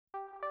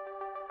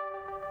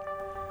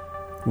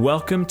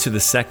Welcome to the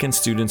Second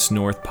Students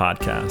North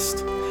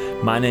podcast.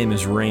 My name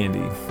is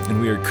Randy,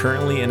 and we are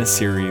currently in a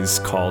series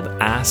called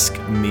Ask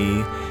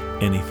Me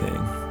Anything,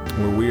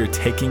 where we are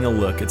taking a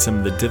look at some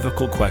of the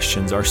difficult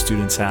questions our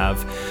students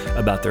have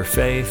about their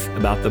faith,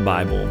 about the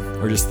Bible,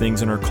 or just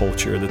things in our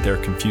culture that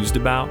they're confused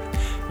about,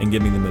 and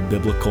giving them a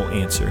biblical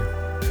answer.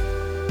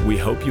 We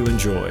hope you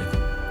enjoy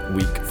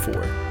week 4.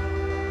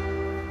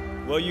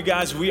 Well, you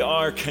guys, we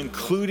are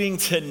concluding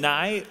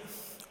tonight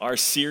our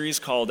series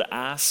called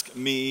Ask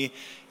Me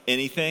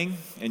Anything,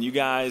 and you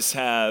guys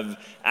have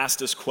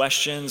asked us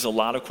questions, a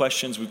lot of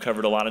questions. We've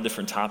covered a lot of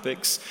different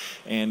topics,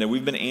 and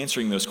we've been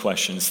answering those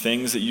questions,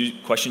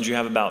 questions you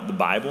have about the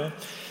Bible,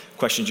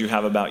 questions you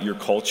have about your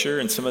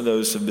culture, and some of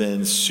those have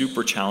been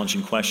super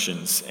challenging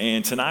questions.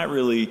 And tonight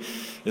really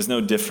is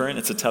no different.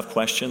 It's a tough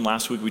question.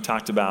 Last week we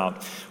talked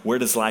about where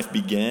does life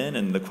begin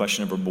and the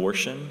question of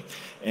abortion.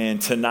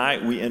 And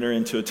tonight we enter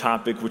into a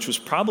topic which was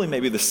probably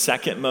maybe the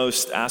second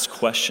most asked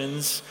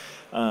questions.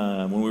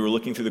 When we were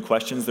looking through the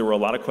questions, there were a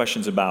lot of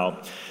questions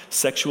about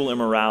sexual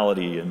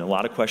immorality and a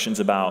lot of questions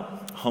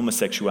about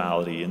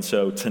homosexuality. And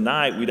so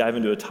tonight we dive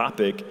into a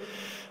topic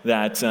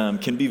that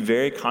can be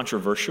very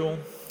controversial.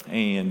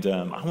 And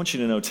I want you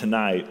to know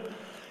tonight,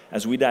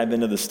 as we dive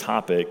into this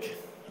topic,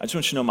 I just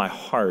want you to know my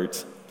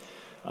heart.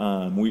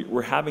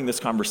 We're having this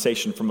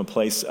conversation from a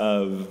place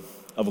of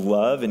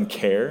love and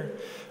care,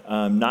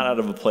 not out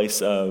of a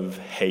place of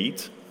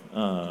hate.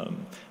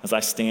 As I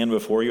stand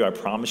before you, I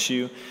promise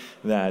you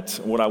that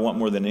what I want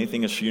more than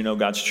anything is for you to know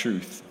God's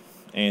truth.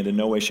 And in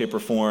no way, shape, or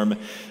form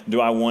do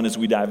I want, as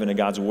we dive into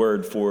God's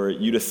word, for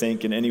you to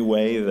think in any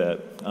way that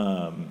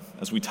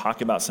as we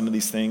talk about some of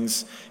these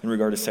things in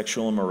regard to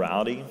sexual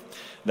immorality,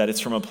 that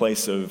it's from a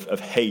place of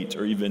hate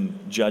or even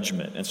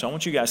judgment. And so I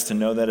want you guys to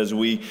know that as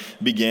we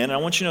begin. And I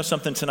want you to know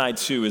something tonight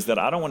too, is that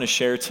I don't want to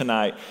share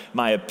tonight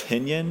my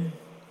opinion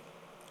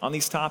on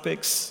these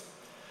topics.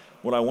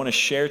 What I want to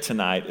share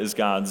tonight is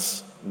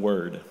God's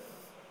word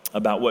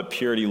about what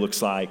purity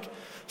looks like,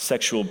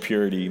 sexual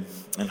purity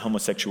and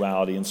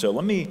homosexuality. And so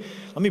let me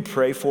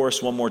pray for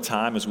us one more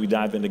time as we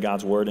dive into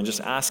God's word and just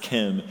ask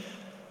him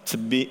to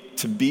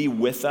be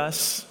with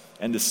us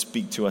and to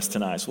speak to us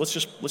tonight. So let's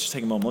just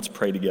take a moment. Let's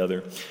pray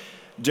together.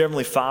 Dear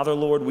Heavenly Father,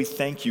 Lord, we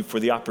thank you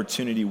for the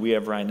opportunity we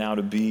have right now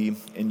to be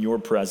in your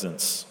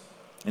presence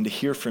and to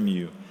hear from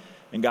you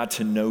and, God,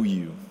 to know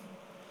you.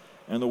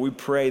 And Lord, we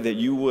pray that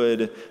you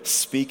would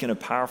speak in a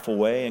powerful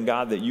way, and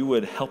God, that you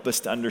would help us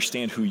to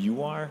understand who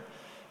you are,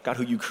 God,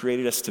 who you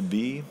created us to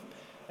be,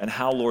 and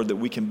how, Lord, that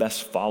we can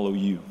best follow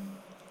you.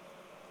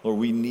 Lord,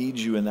 we need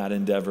you in that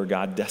endeavor,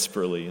 God,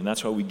 desperately, and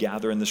that's why we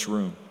gather in this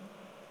room,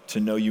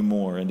 to know you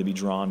more and to be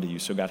drawn to you.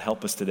 So God,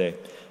 help us today.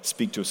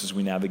 Speak to us as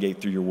we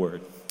navigate through your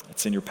word.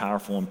 It's in your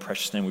powerful and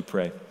precious name we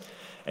pray.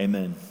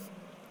 Amen.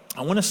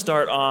 I want to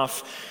start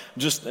off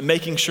just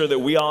making sure that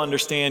we all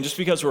understand, just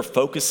because we're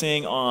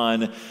focusing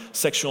on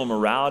sexual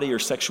immorality or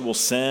sexual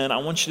sin, I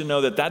want you to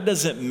know that that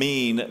doesn't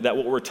mean that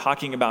what we're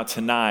talking about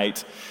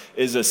tonight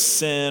is a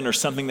sin or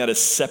something that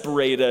has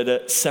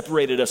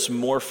separated us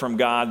more from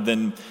God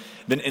than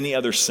any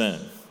other sin.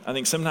 I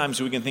think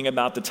sometimes we can think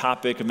about the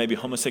topic of maybe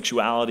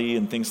homosexuality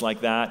and things like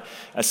that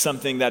as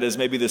something that is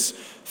maybe this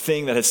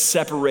thing that has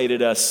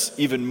separated us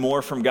even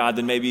more from God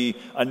than maybe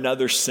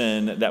another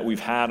sin that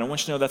we've had. I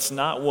want you to know that's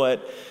not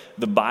what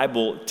the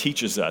Bible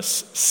teaches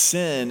us.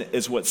 Sin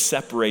is what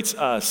separates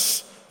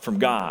us from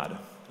God.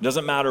 It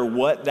doesn't matter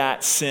what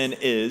that sin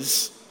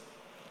is.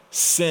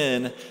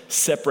 Sin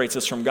separates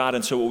us from God.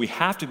 And so what we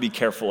have to be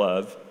careful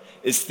of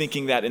is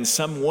thinking that in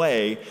some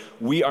way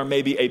we are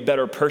maybe a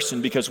better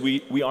person because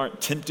we aren't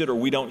tempted or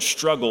we don't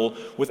struggle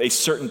with a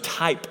certain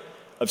type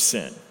of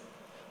sin.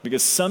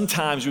 Because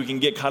sometimes we can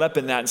get caught up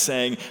in that and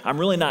saying, I'm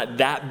really not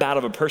that bad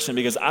of a person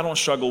because I don't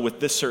struggle with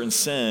this certain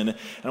sin. And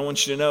I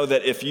want you to know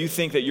that if you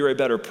think that you're a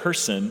better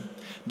person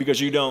because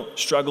you don't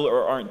struggle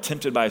or aren't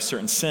tempted by a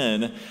certain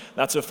sin,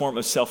 that's a form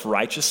of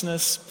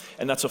self-righteousness,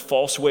 and that's a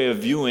false way of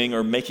viewing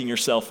or making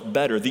yourself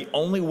better. The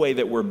only way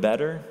that we're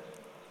better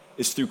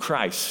is through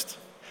Christ.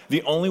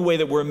 The only way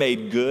that we're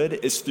made good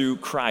is through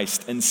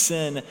Christ, and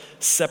sin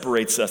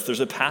separates us. There's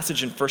a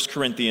passage in 1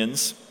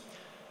 Corinthians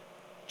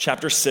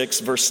chapter 6,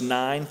 verse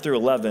 9 through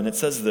 11. It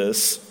says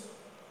this.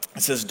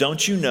 It says,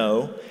 "Don't you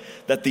know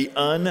that the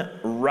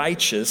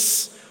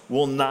unrighteous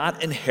will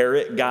not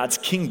inherit God's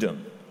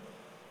kingdom?"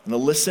 Now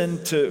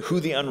listen to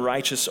who the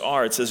unrighteous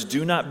are. It says,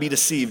 "Do not be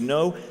deceived.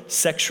 No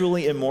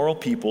sexually immoral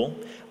people,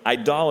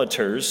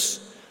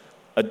 idolaters,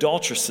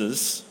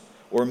 adulteresses,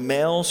 or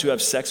males who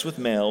have sex with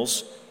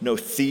males, no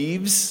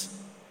thieves,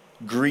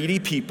 greedy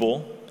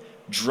people,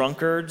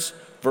 drunkards,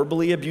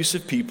 verbally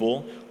abusive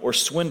people, or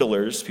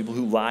swindlers, people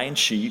who lie and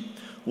cheat,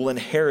 will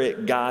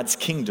inherit God's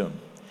kingdom.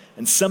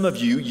 And some of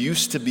you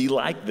used to be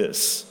like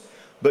this,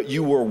 but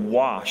you were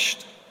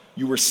washed,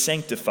 you were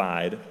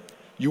sanctified,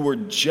 you were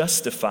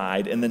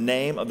justified in the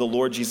name of the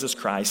Lord Jesus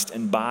Christ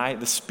and by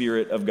the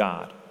Spirit of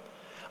God."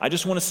 I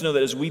just want us to know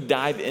that as we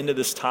dive into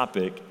this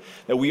topic,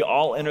 that we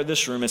all enter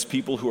this room as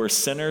people who are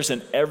sinners,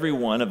 and every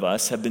one of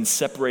us have been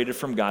separated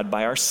from God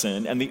by our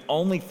sin. And the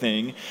only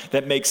thing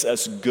that makes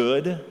us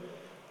good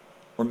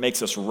or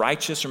makes us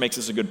righteous or makes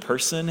us a good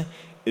person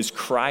is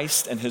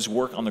Christ and his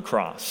work on the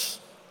cross.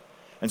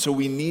 And so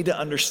we need to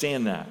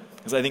understand that.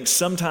 Because I think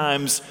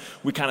sometimes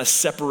we kind of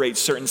separate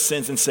certain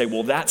sins and say,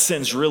 well, that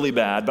sin's really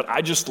bad, but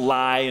I just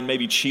lie and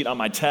maybe cheat on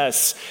my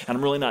tests, and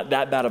I'm really not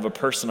that bad of a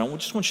person. I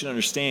just want you to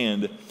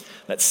understand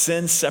that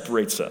sin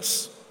separates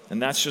us,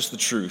 and that's just the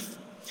truth.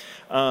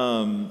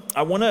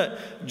 I want to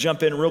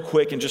jump in real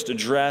quick and just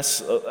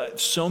address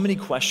so many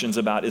questions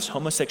about, is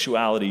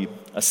homosexuality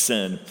a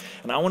sin?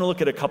 And I want to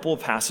look at a couple of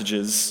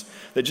passages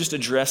that just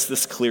address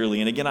this clearly.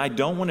 And again, I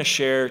don't want to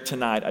share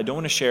tonight, I don't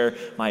want to share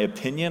my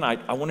opinion,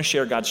 I want to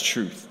share God's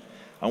truth.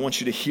 I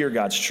want you to hear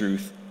God's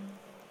truth.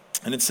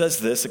 And it says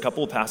this, a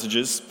couple of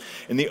passages.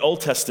 In the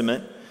Old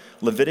Testament,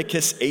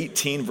 Leviticus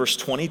 18, verse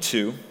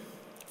 22,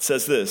 it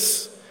says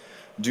this,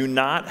 "Do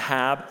not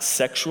have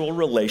sexual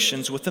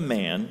relations with a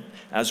man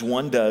as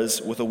one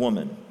does with a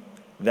woman.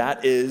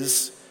 That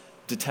is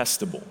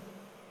detestable."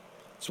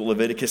 That's what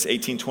Leviticus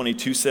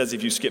 18:22 says.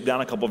 If you skip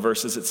down a couple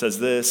verses, it says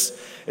this.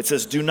 It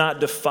says, "Do not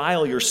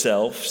defile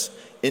yourselves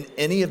in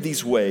any of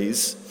these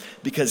ways,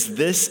 because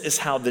this is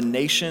how the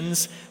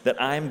nations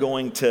that I am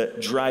going to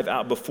drive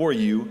out before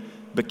you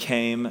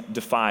became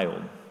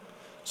defiled."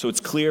 So it's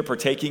clear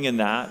partaking in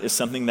that is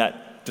something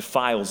that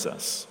defiles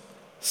us,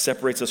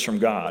 separates us from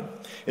God.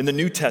 In the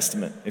New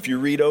Testament, if you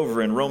read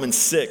over in Romans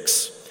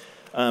 6,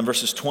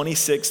 verses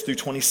 26 through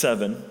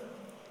 27,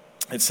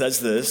 it says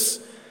this.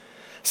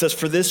 It says,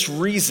 "For this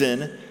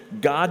reason,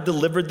 God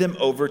delivered them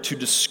over to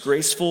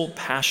disgraceful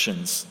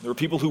passions." There were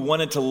people who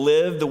wanted to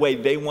live the way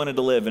they wanted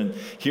to live. And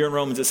here in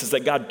Romans, it says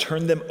that God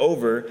turned them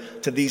over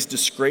to these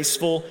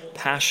disgraceful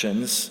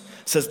passions.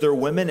 It says their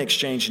women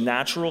exchanged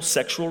natural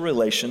sexual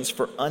relations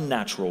for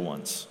unnatural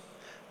ones.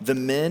 The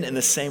men in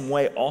the same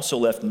way also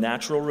left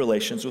natural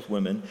relations with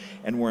women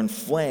and were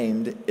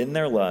inflamed in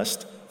their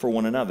lust for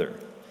one another.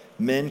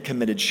 Men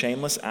committed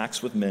shameless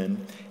acts with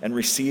men and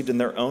received in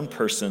their own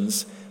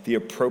persons the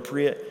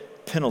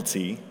appropriate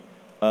penalty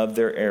of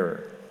their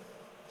error.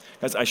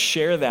 Guys, I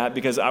share that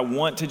because I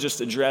want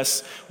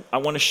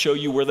to show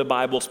you where the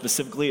Bible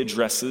specifically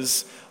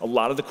addresses a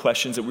lot of the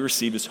questions that we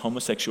receive as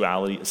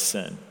homosexuality is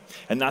sin.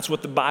 And that's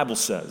what the Bible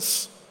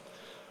says.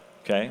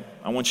 Okay?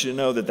 I want you to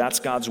know that that's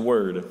God's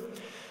word.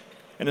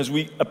 And as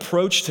we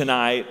approach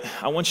tonight,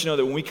 I want you to know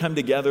that when we come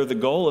together, the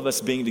goal of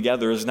us being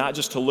together is not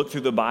just to look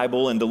through the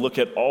Bible and to look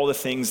at all the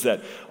things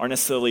that are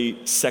necessarily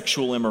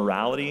sexual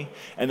immorality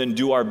and then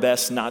do our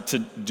best not to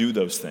do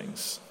those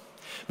things.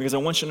 Because I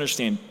want you to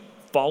understand,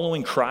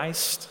 following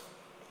Christ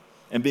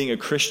and being a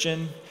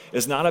Christian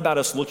is not about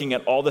us looking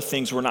at all the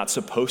things we're not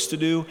supposed to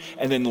do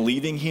and then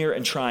leaving here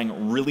and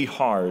trying really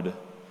hard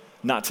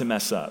not to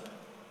mess up.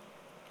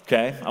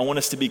 Okay? I want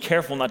us to be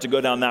careful not to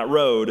go down that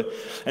road.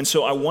 And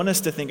so I want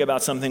us to think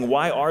about something.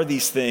 Why are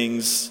these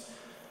things?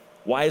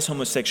 Why is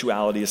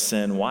homosexuality a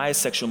sin? Why is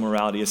sexual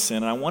immorality a sin?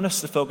 And I want us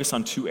to focus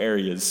on two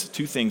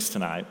things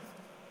tonight.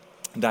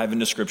 Dive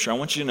into Scripture. I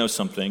want you to know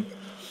something.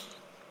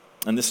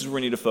 And this is where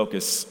we need to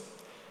focus.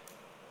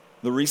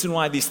 The reason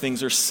why these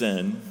things are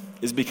sin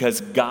is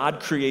because God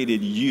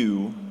created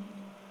you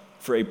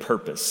for a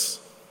purpose,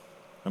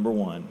 number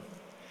one.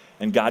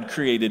 And God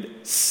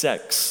created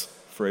sex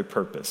for a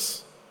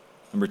purpose,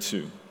 number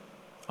two.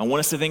 I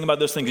want us to think about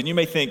those things. And you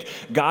may think,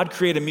 God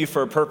created me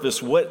for a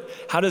purpose.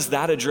 How does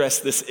that address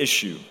this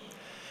issue?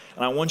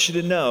 And I want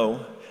you to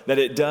know that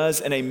it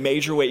does in a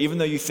major way. Even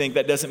though you think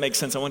that doesn't make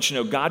sense, I want you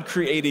to know God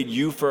created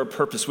you for a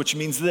purpose, which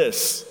means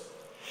this.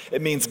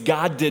 It means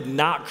God did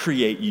not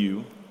create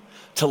you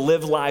to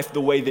live life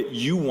the way that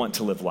you want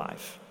to live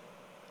life,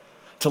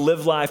 to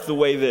live life the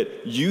way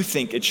that you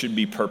think it should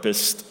be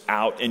purposed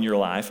out in your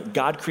life.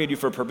 God created you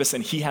for a purpose,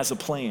 and He has a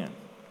plan.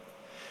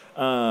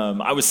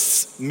 I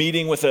was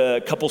meeting with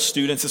a couple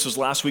students. This was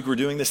last week. We're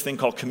doing this thing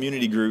called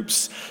community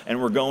groups,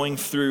 and we're going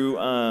through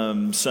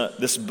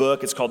this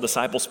book. It's called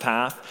Disciples'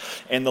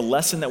 Path, and the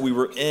lesson that we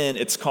were in,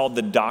 it's called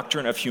The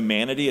Doctrine of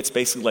Humanity. It's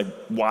basically like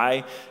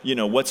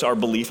what's our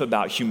belief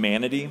about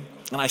humanity?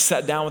 And I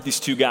sat down with these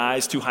two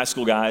high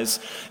school guys,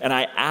 and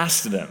I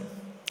asked them,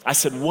 I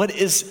said, what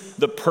is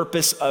the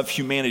purpose of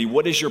humanity?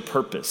 What is your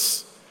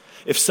purpose?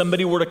 If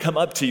somebody were to come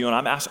up to you, and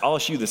I'll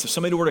ask you this, if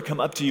somebody were to come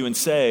up to you and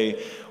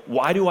say,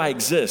 why do I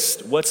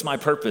exist? What's my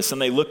purpose?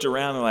 And they looked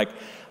around and like,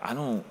 I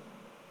don't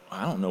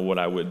know what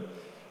I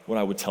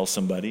would tell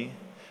somebody.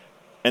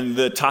 And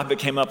the topic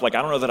came up like,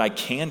 I don't know that I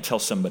can tell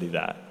somebody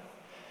that.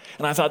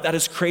 And I thought that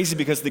is crazy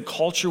because the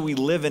culture we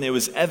live in, it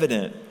was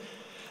evident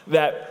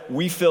that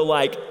we feel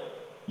like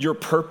your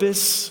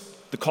purpose,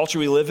 the culture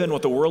we live in,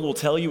 what the world will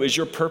tell you is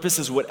your purpose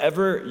is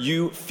whatever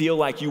you feel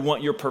like you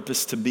want your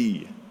purpose to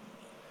be.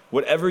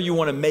 Whatever you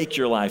want to make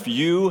your life,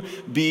 you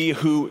be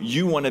who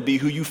you want to be,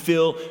 who you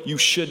feel you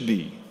should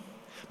be.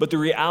 But the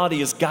reality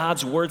is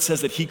God's word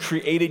says that He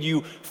created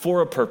you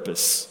for a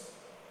purpose.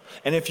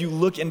 And if you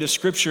look into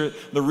Scripture,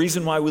 the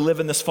reason why we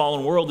live in this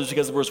fallen world is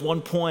because there was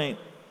one point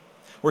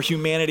where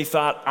humanity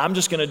thought, I'm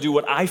just going to do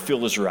what I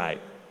feel is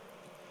right.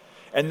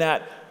 And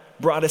that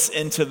brought us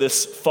into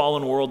this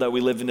fallen world that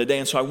we live in today.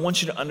 And so I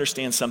want you to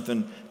understand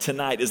something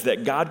tonight, is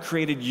that God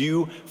created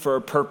you for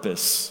a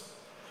purpose,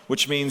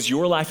 which means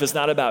your life is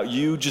not about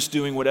you just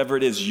doing whatever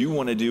it is you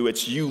want to do.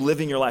 It's you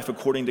living your life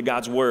according to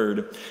God's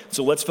word.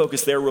 So let's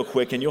focus there real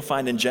quick. And you'll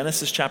find in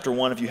Genesis chapter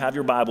 1, if you have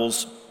your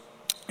Bibles,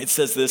 it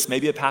says this,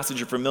 maybe a passage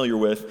you're familiar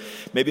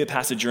with, maybe a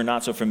passage you're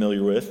not so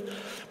familiar with.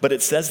 But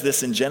it says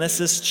this in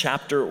Genesis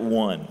chapter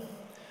 1,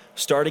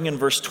 starting in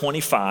verse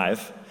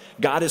 25.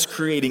 God is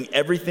creating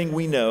everything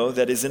we know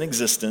that is in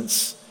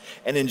existence.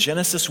 And in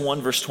Genesis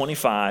 1, verse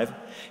 25,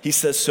 he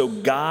says, so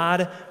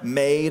God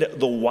made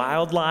the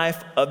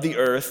wildlife of the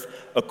earth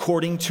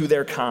according to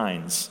their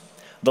kinds,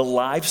 the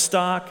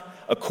livestock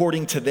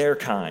according to their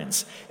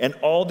kinds, and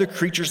all the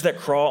creatures that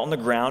crawl on the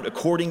ground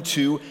according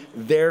to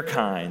their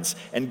kinds.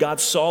 And God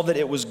saw that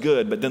it was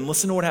good. But then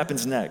listen to what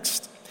happens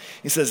next.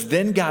 He says,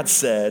 then God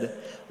said,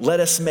 let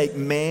us make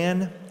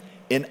man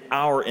in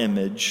our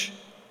image,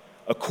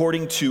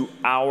 according to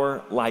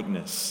our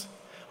likeness.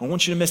 I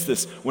want you to miss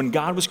this. When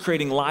God was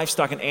creating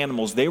livestock and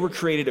animals, they were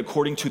created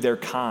according to their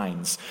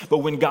kinds. But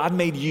when God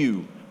made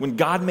you, when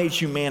God made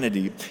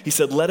humanity, he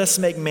said, let us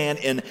make man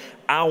in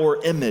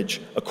our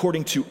image,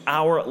 according to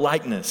our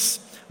likeness.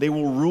 They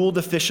will rule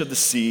the fish of the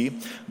sea,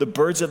 the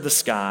birds of the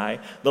sky,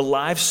 the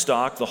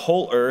livestock, the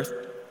whole earth,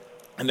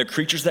 and the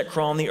creatures that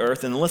crawl on the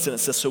earth. And listen, it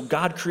says, so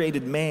God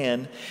created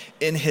man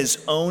in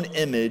his own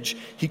image.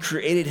 He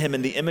created him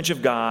in the image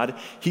of God.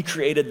 He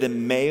created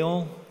them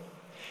male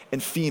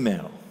and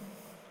female.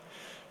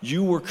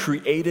 You were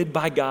created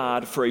by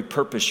God for a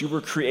purpose. You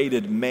were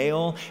created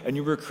male and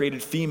you were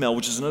created female,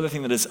 which is another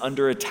thing that is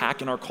under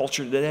attack in our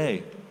culture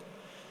today.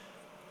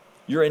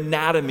 Your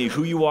anatomy,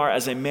 who you are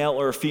as a male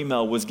or a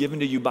female, was given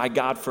to you by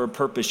God for a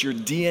purpose. Your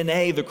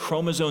DNA, the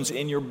chromosomes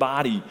in your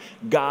body,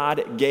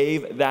 God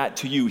gave that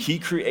to you. He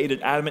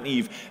created Adam and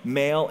Eve,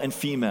 male and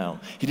female.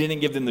 He didn't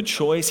give them the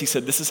choice. He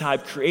said, this is how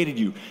I've created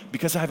you,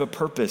 because I have a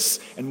purpose.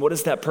 And what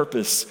is that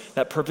purpose?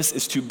 That purpose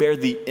is to bear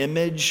the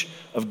image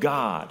of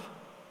God,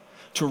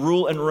 to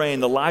rule and reign.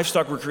 The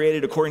livestock were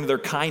created according to their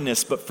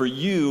kindness, but for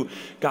you,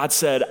 God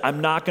said, I'm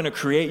not going to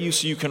create you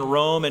so you can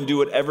roam and do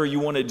whatever you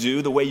want to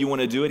do the way you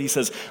want to do it. He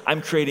says,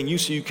 I'm creating you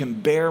so you can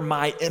bear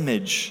my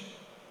image,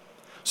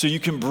 so you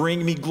can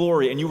bring me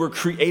glory, and you were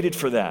created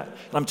for that.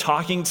 And I'm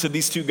talking to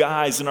these two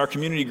guys in our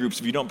community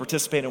groups. If you don't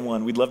participate in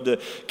one, we'd love to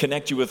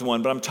connect you with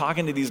one, but I'm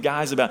talking to these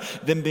guys about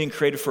them being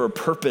created for a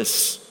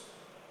purpose.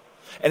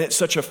 And it's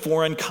such a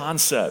foreign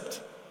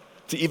concept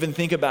to even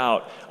think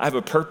about, I have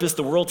a purpose.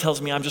 The world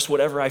tells me I'm just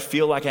whatever I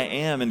feel like I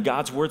am. And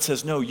God's word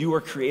says, no, you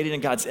are created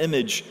in God's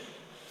image.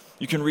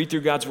 You can read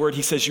through God's word.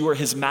 He says you are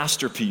his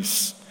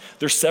masterpiece.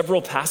 There's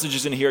several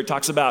passages in here. It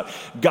talks about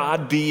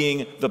God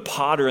being the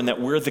potter and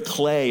that we're the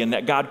clay, and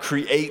that God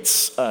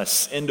creates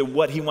us into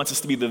what he wants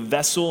us to be, the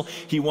vessel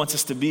he wants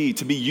us to be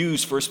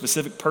used for a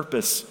specific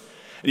purpose.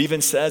 It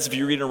even says, if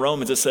you read in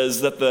Romans, it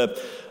says that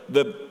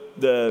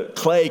the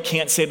clay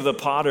can't say to the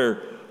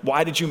potter,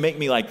 why did you make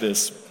me like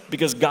this?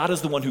 Because God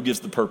is the one who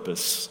gives the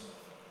purpose.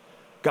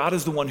 God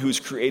is the one who has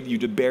created you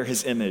to bear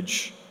his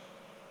image.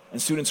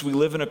 And students, we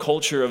live in a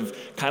culture of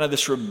kind of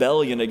this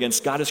rebellion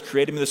against God has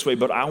created me this way,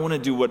 but I want to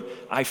do what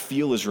I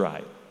feel is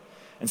right.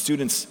 And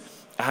students,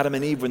 Adam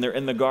and Eve, when they're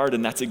in the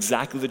garden, that's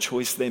exactly the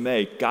choice they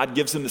make. God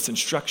gives them this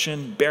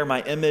instruction, bear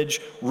my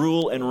image,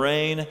 rule and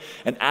reign,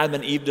 and Adam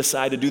and Eve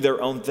decide to do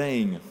their own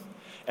thing.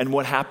 And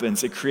what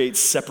happens? It creates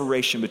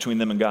separation between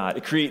them and God.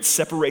 It creates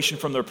separation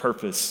from their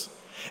purpose.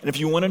 And if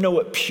you want to know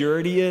what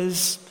purity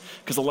is,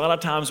 because a lot of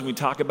times when we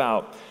talk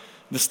about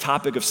this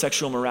topic of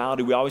sexual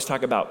morality, we always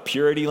talk about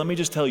purity. Let me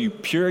just tell you,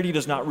 purity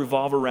does not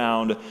revolve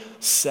around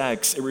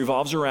sex. It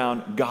revolves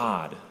around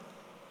God.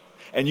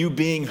 And you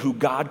being who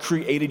God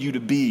created you to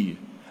be,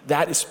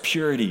 that is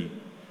purity.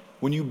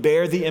 When you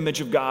bear the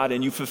image of God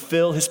and you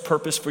fulfill his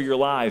purpose for your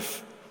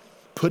life,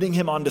 putting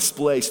him on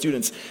display,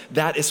 students,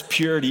 that is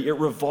purity. It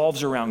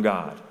revolves around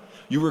God.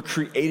 You were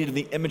created in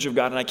the image of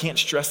God, and I can't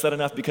stress that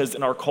enough, because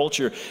in our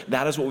culture,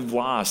 that is what we've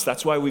lost.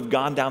 That's why we've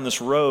gone down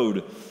this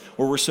road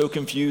where we're so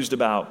confused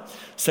about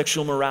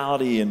sexual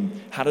morality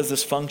and how does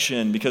this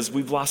function, because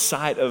we've lost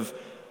sight of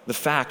the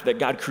fact that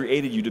God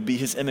created you to be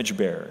his image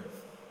bearer.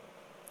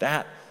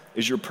 That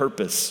is your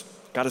purpose.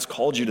 God has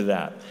called you to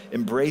that.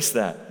 Embrace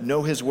that.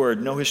 Know his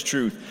word, know his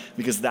truth,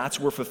 because that's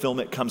where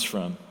fulfillment comes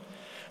from. And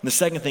the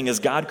second thing is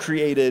God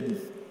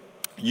created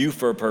you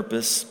for a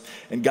purpose,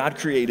 and God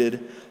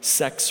created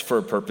sex for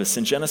a purpose.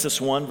 In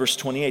Genesis 1, verse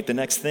 28, the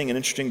next thing, an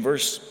interesting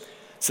verse,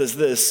 says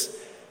this.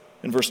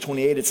 In verse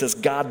 28, it says,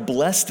 God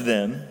blessed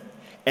them,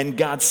 and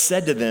God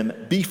said to them,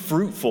 be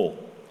fruitful,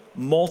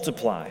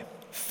 multiply,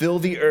 fill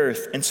the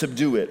earth and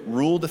subdue it,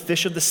 rule the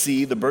fish of the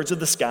sea, the birds of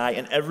the sky,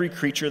 and every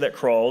creature that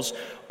crawls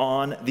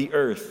on the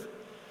earth.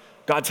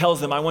 God tells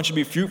them, I want you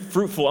to be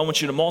fruitful, I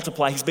want you to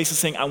multiply. He's basically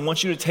saying, I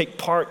want you to take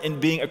part in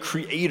being a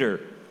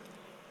creator.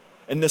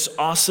 In this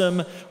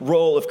awesome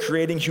role of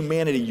creating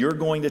humanity, you're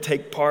going to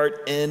take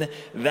part in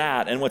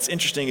that. And what's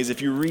interesting is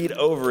if you read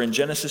over in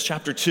Genesis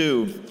chapter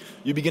 2,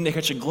 you begin to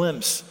catch a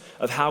glimpse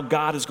of how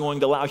God is going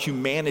to allow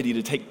humanity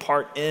to take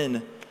part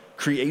in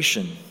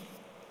creation.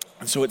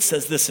 And so it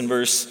says this in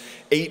verse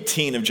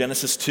 18 of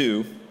Genesis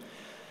 2.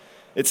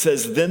 It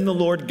says, "Then the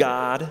Lord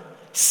God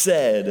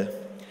said,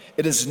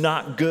 'It is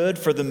not good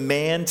for the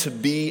man to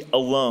be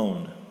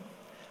alone.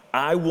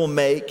 I will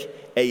make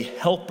a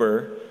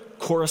helper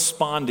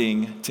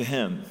corresponding to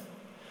him.'"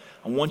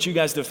 I want you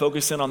guys to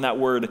focus in on that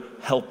word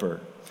helper,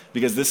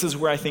 because this is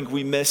where I think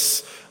we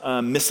miss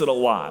it a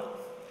lot.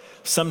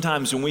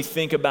 Sometimes when we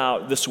think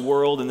about this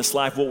world and this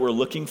life, what we're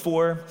looking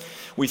for,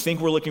 we think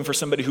we're looking for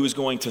somebody who is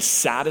going to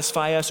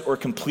satisfy us or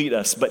complete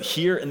us. But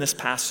here in this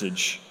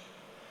passage,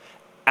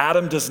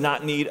 Adam does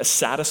not need a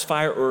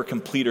satisfier or a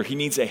completer. He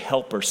needs a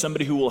helper,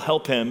 somebody who will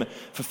help him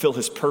fulfill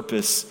his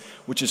purpose,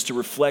 which is to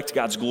reflect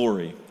God's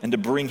glory and to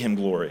bring him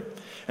glory.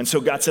 And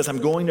so God says, I'm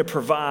going to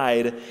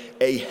provide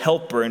a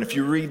helper. And if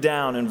you read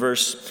down in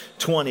verse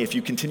 20, if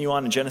you continue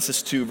on in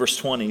Genesis 2, verse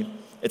 20,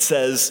 it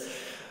says,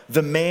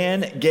 "The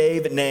man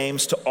gave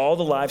names to all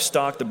the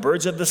livestock, the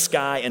birds of the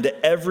sky, and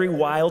to every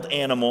wild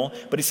animal."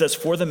 But he says,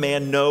 "For the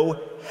man, no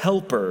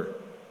helper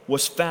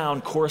was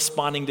found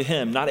corresponding to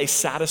him." Not a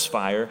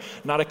satisfier,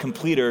 not a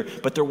completer,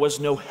 but there was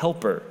no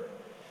helper.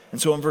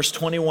 And so in verse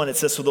 21, it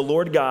says, "So the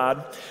Lord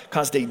God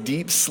caused a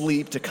deep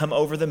sleep to come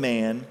over the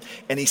man,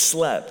 and he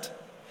slept.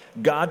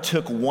 God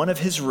took one of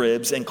his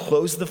ribs and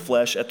closed the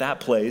flesh at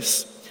that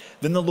place.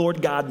 Then the Lord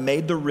God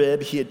made the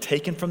rib he had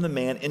taken from the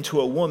man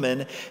into a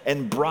woman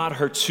and brought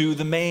her to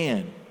the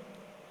man."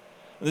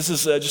 This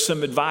is just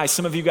some advice.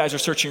 Some of you guys are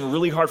searching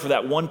really hard for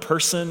that one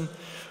person,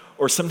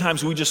 or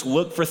sometimes we just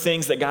look for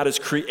things that God has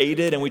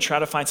created and we try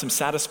to find some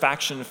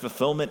satisfaction and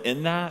fulfillment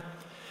in that.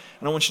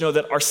 And I want you to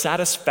know that our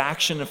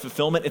satisfaction and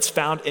fulfillment, it's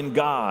found in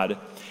God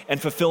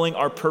and fulfilling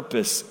our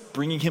purpose,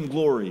 bringing him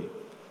glory,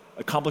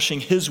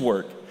 accomplishing his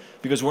work.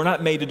 Because we're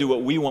not made to do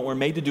what we want, we're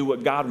made to do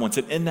what God wants.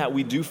 And in that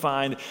we do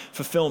find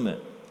fulfillment.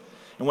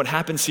 And what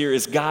happens here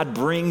is God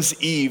brings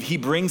Eve, he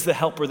brings the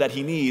helper that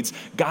he needs.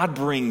 God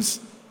brings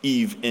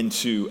Eve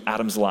into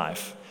Adam's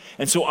life.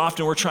 And so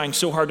often we're trying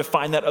so hard to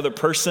find that other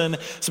person.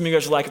 Some of you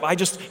guys are like,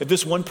 if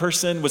this one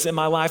person was in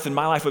my life, then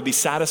my life would be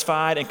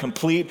satisfied and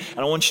complete. And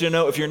I want you to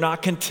know, if you're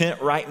not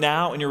content right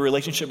now in your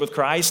relationship with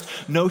Christ,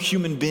 no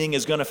human being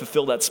is going to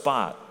fulfill that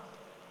spot.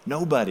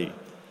 Nobody.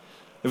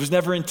 It was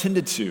never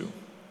intended to.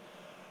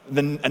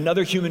 Then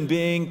another human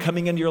being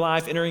coming into your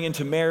life, entering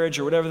into marriage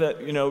or whatever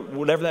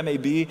that may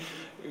be,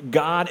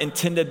 God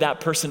intended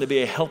that person to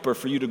be a helper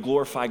for you to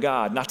glorify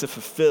God, not to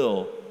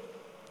fulfill,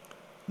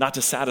 not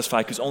to satisfy,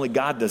 because only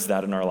God does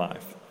that in our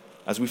life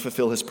as we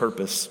fulfill his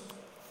purpose.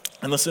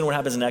 And listen to what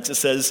happens next. It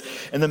says,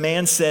 "And the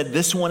man said,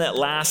 'This one at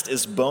last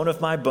is bone of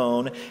my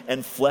bone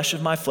and flesh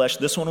of my flesh.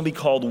 This one will be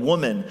called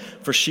woman,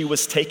 for she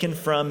was taken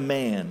from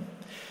man.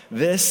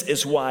 This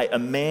is why a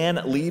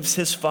man leaves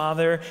his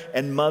father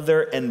and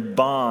mother and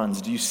bonds.'"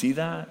 Do you see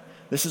that?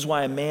 This is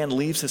why a man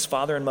leaves his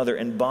father and mother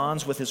and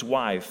bonds with his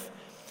wife,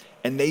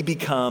 and they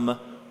become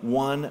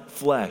one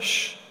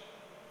flesh.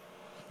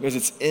 Because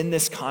it's in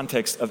this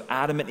context of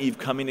Adam and Eve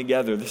coming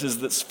together. This is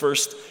this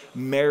first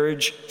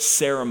marriage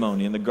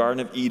ceremony in the Garden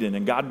of Eden.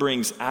 And God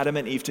brings Adam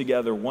and Eve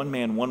together, one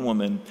man, one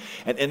woman.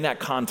 And in that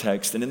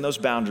context and in those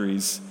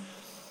boundaries,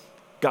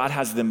 God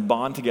has them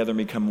bond together and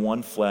become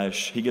one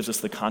flesh. He gives us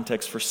the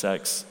context for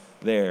sex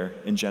there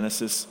in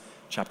Genesis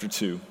chapter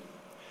 2.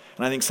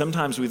 And I think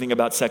sometimes we think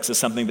about sex as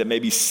something that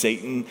maybe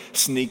Satan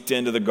sneaked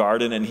into the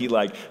garden and he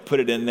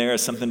put it in there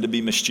as something to be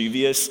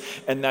mischievous.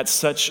 And that's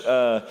such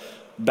a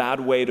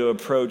bad way to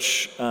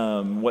approach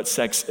what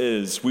sex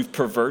is. We've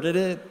perverted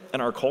it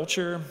in our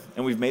culture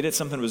and we've made it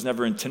something it was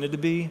never intended to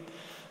be,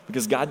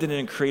 because God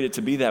didn't create it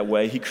to be that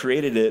way. He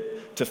created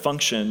it to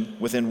function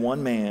within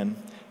one man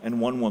and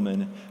one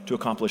woman to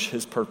accomplish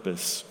his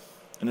purpose.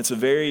 And it's a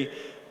very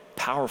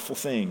powerful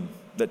thing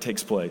that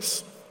takes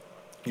place.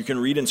 You can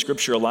read in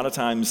Scripture, a lot of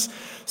times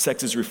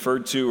sex is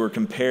referred to or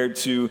compared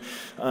to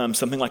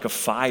something like a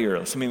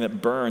fire, something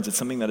that burns. It's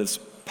something that is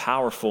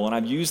powerful. And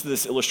I've used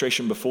this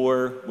illustration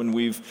before when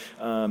we've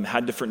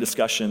had different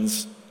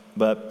discussions,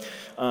 but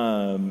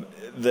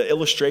the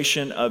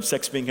illustration of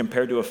sex being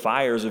compared to a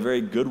fire is a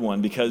very good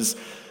one, because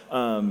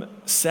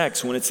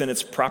sex, when it's in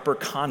its proper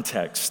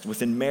context,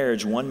 within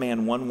marriage, one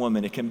man, one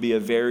woman, it can be a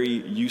very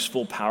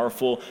useful,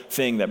 powerful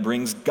thing that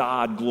brings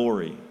God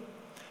glory.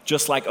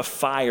 Just like a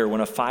fire,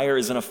 when a fire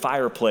is in a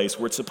fireplace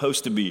where it's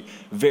supposed to be,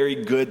 very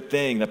good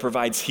thing that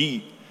provides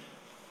heat.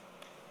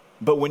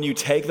 But when you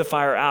take the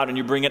fire out and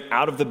you bring it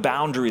out of the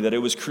boundary that it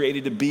was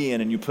created to be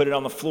in, and you put it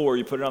on the floor,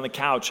 you put it on the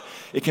couch,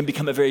 it can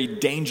become a very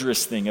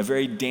dangerous thing, a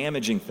very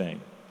damaging thing.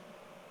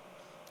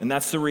 And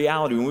that's the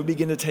reality. When we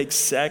begin to take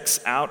sex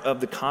out of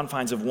the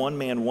confines of one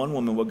man, one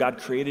woman, what God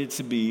created it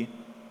to be,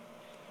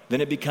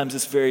 then it becomes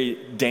this very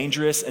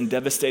dangerous and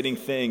devastating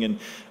thing. In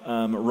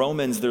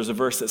Romans, there's a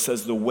verse that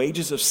says, the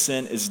wages of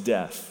sin is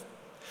death.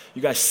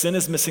 You guys, sin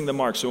is missing the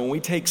mark. So when we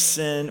take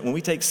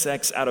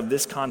sex out of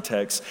this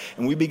context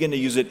and we begin to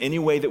use it any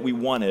way that we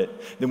want it,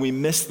 then we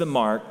miss the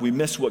mark, we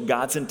miss what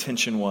God's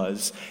intention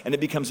was, and it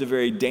becomes a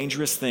very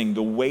dangerous thing.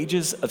 The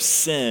wages of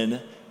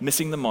sin,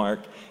 missing the mark,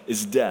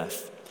 is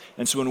death.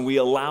 And so when we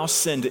allow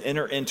sin to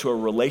enter into a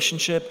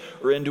relationship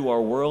or into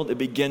our world, it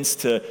begins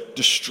to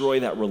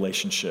destroy that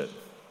relationship.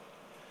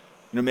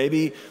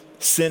 Maybe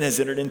sin has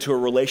entered into a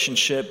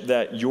relationship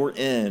that you're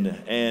in,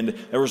 and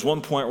there was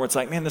one point where it's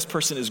like, man, this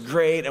person is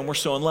great, and we're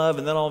so in love,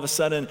 and then all of a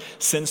sudden,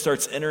 sin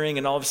starts entering,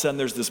 and all of a sudden,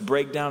 there's this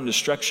breakdown and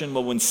destruction.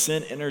 Well, when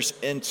sin enters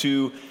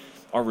into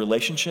our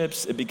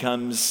relationships, it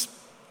becomes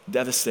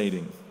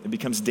devastating. It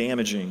becomes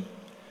damaging.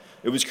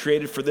 It was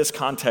created for this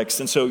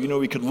context, and so,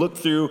 we could look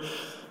through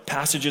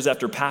passages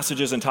after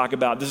passages and talk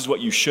about this is what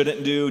you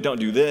shouldn't do, don't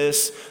do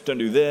this, don't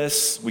do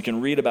this. We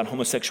can read about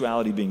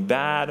homosexuality being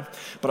bad,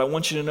 but I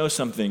want you to know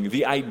something.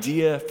 The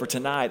idea for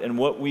tonight and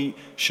what we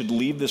should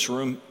leave this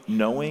room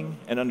knowing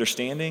and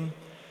understanding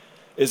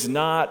is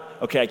not,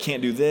 okay, I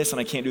can't do this and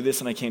I can't do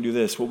this and I can't do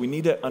this. What we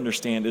need to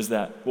understand is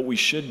that what we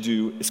should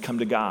do is come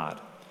to God,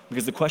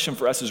 because the question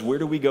for us is, where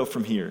do we go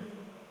from here?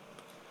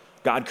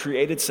 God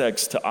created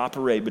sex to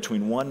operate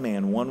between one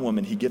man, one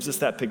woman. He gives us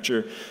that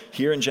picture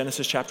here in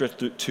Genesis chapter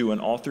 2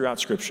 and all throughout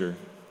Scripture.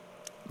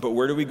 But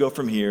where do we go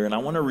from here? And I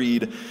want to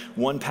read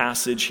one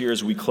passage here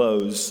as we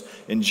close.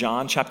 In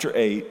John chapter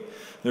 8,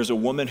 there's a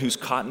woman who's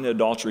caught in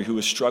adultery who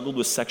has struggled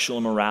with sexual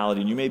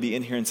immorality. And you may be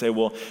in here and say,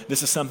 well,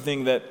 this is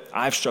something that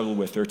I've struggled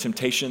with, or a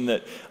temptation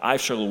that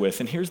I've struggled with.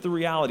 And here's the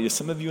reality. As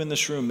some of you in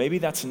this room, maybe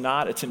that's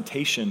not a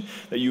temptation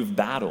that you've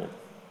battled.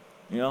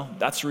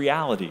 That's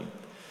reality.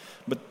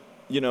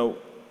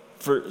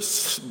 For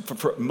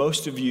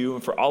most of you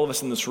and for all of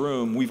us in this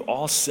room, we've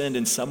all sinned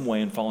in some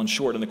way and fallen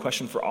short. And the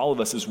question for all of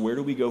us is, where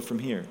do we go from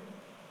here?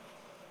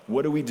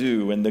 What do we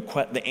do? And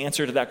the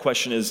answer to that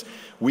question is,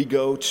 we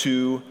go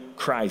to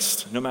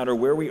Christ. No matter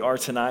where we are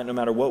tonight, no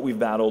matter what we've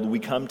battled, we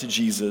come to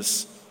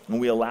Jesus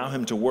and we allow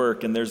him to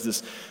work. And there's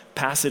this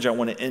passage I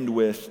want to end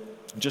with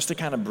just to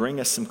kind of bring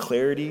us some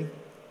clarity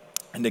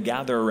and to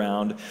gather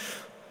around.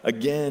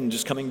 Again,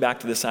 just coming back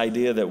to this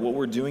idea that what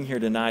we're doing here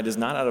tonight is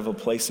not out of a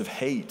place of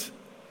hate.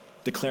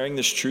 Declaring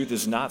this truth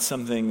is not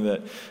something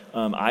that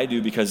I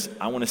do because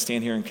I want to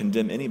stand here and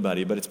condemn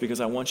anybody, but it's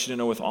because I want you to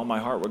know with all my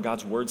heart what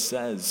God's word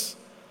says,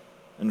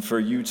 and for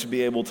you to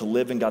be able to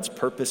live in God's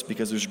purpose,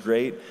 because there's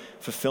great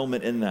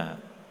fulfillment in that.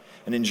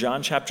 And in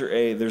John chapter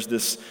 8, there's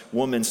this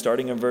woman,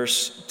 starting in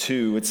verse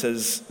 2, it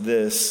says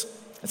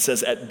this. It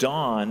says, at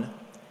dawn,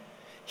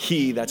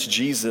 he, that's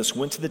Jesus,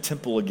 went to the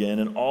temple again,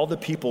 and all the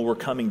people were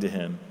coming to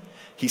him.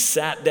 He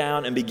sat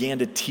down and began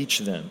to teach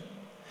them.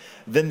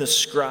 Then the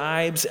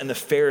scribes and the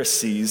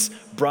Pharisees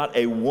brought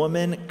a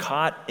woman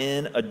caught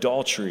in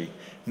adultery,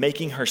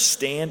 making her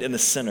stand in the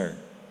center.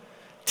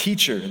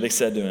 Teacher, they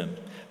said to him,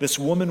 this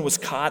woman was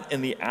caught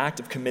in the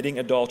act of committing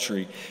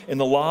adultery. In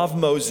the law of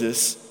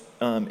Moses,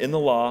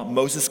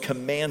 Moses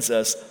commands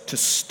us to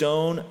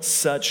stone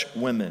such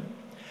women.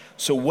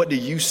 So what do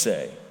you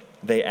say?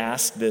 They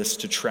asked this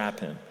to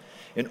trap him,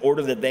 in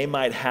order that they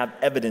might have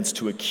evidence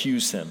to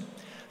accuse him.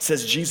 It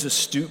says Jesus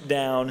stooped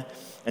down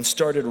and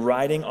started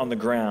writing on the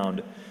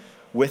ground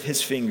with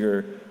his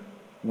finger.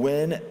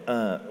 With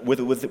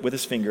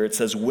his finger, it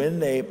says, when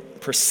they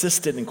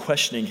persisted in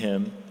questioning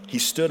him, he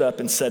stood up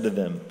and said to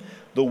them,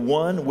 the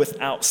one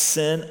without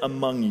sin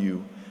among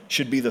you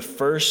should be the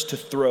first to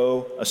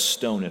throw a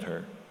stone at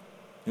her.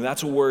 And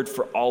that's a word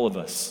for all of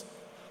us.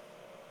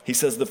 He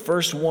says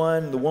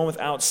the one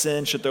without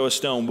sin should throw a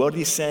stone. What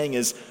he's saying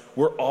is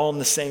we're all in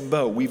the same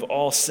boat. We've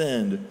all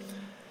sinned.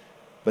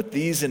 But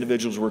these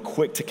individuals were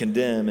quick to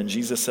condemn, and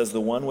Jesus says the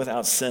one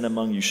without sin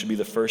among you should be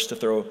the first to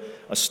throw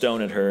a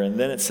stone at her. And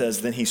then it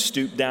says, then he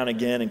stooped down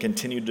again and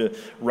continued to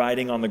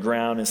writing on the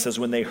ground. It says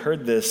when they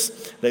heard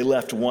this, they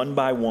left one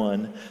by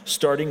one,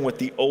 starting with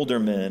the older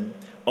men.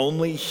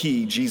 Only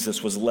he,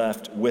 Jesus, was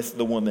left with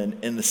the woman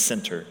in the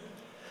center. It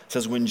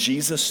says when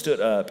Jesus stood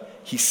up,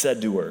 he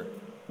said to her,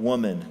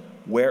 woman,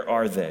 where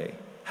are they?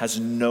 Has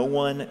no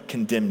one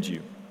condemned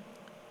you?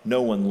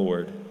 No one,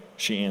 Lord,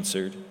 she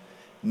answered.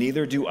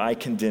 Neither do I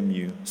condemn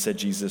you, said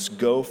Jesus.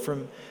 Go,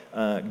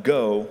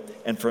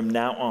 and from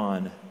now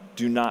on,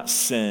 do not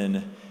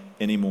sin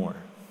anymore.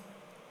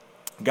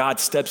 God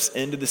steps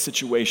into the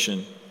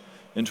situation,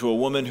 into a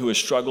woman who has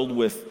struggled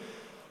with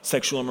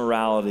sexual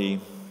immorality,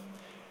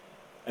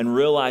 and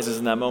realizes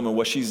in that moment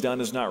what she's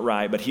done is not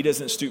right, but he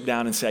doesn't stoop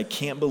down and say, I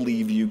can't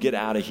believe you, get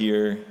out of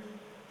here.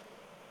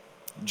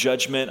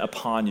 Judgment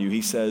upon you.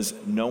 He says,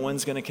 no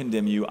one's going to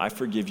condemn you. I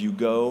forgive you.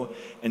 Go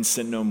and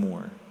sin no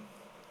more.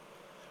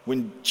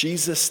 When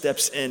Jesus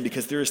steps in,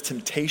 because there is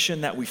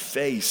temptation that we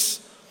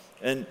face,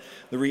 and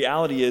the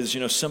reality is,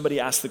 somebody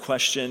asked the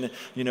question,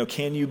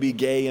 can you be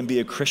gay and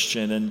be a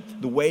Christian? And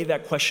the way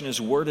that question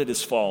is worded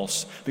is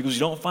false, because we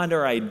don't find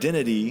our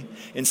identity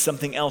in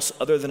something else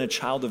other than a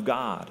child of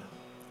God.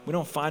 We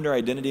don't find our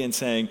identity in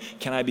saying,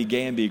 can I be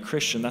gay and be a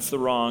Christian? That's the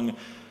wrong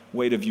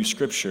way to view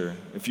Scripture.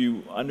 If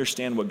you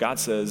understand what God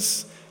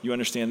says, you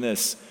understand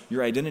this.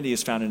 Your identity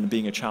is found in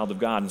being a child of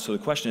God. And so the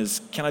question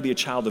is, can I be a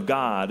child of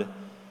God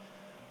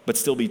but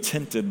still be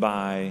tempted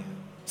by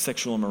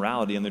sexual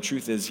immorality? And the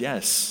truth is,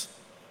 yes,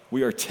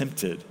 we are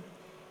tempted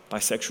by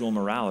sexual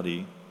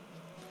immorality.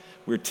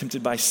 We're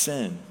tempted by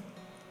sin.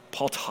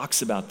 Paul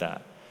talks about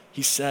that.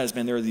 He says,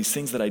 man, there are these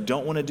things that I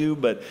don't want to do,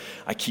 but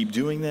I keep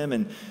doing them,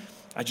 and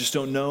I just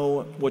don't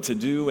know what to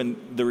do. And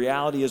the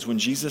reality is when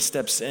Jesus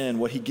steps in,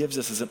 what he gives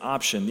us is an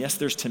option. Yes,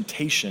 there's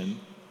temptation.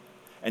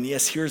 And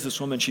yes, here's this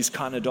woman, she's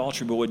caught in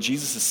adultery. But what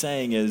Jesus is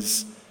saying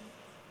is,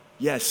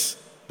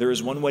 yes, there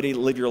is one way to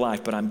live your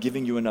life, but I'm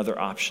giving you another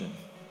option: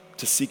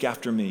 to seek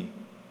after me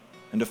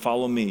and to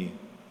follow me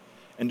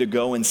and to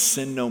go and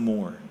sin no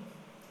more.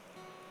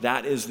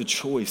 That is the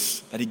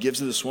choice that he gives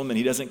to this woman.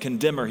 He doesn't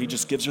condemn her. He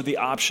just gives her the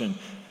option.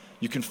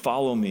 You can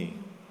follow me,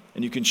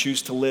 and you can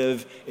choose to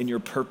live in your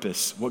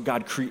purpose, what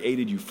God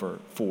created you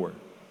for.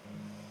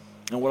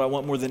 And what I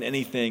want more than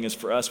anything is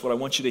for us, what I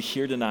want you to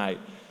hear tonight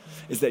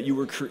is that you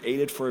were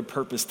created for a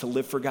purpose, to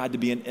live for God, to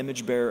be an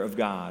image bearer of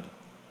God.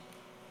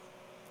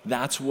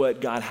 That's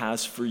what God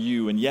has for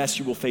you. And yes,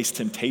 you will face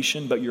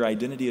temptation, but your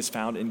identity is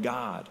found in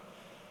God,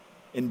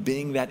 in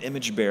being that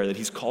image bearer that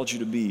he's called you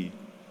to be.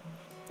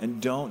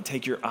 And don't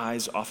take your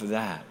eyes off of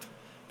that,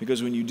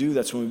 because when you do,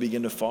 that's when we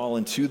begin to fall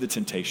into the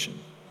temptation.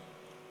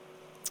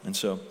 And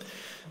so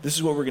this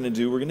is what we're going to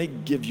do. We're going to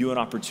give you an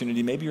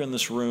opportunity. Maybe you're in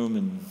this room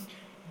and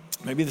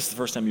maybe this is the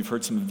first time you've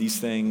heard some of these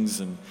things,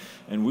 and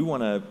we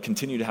want to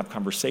continue to have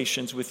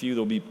conversations with you.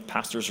 There'll be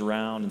pastors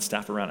around and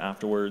staff around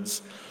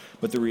afterwards.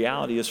 But the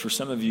reality is, for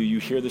some of you, you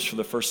hear this for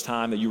the first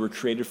time, that you were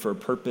created for a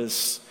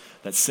purpose,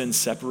 that sin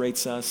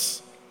separates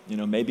us. You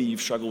know, maybe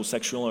you've struggled with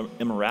sexual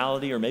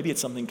immorality, or maybe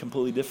it's something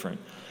completely different.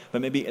 But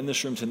maybe in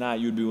this room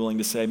tonight, you would be willing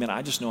to say, man,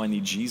 I just know I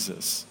need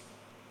Jesus.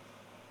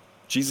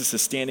 Jesus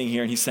is standing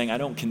here and he's saying, I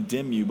don't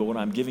condemn you, but what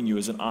I'm giving you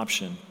is an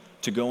option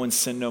to go and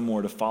sin no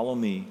more, to follow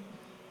me,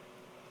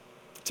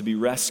 to be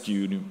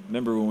rescued.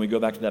 Remember, when we go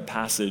back to that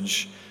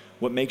passage,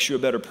 what makes you a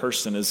better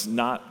person is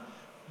not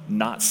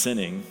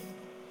sinning,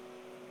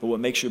 but what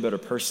makes you a better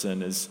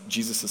person is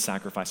Jesus'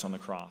 sacrifice on the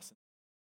cross.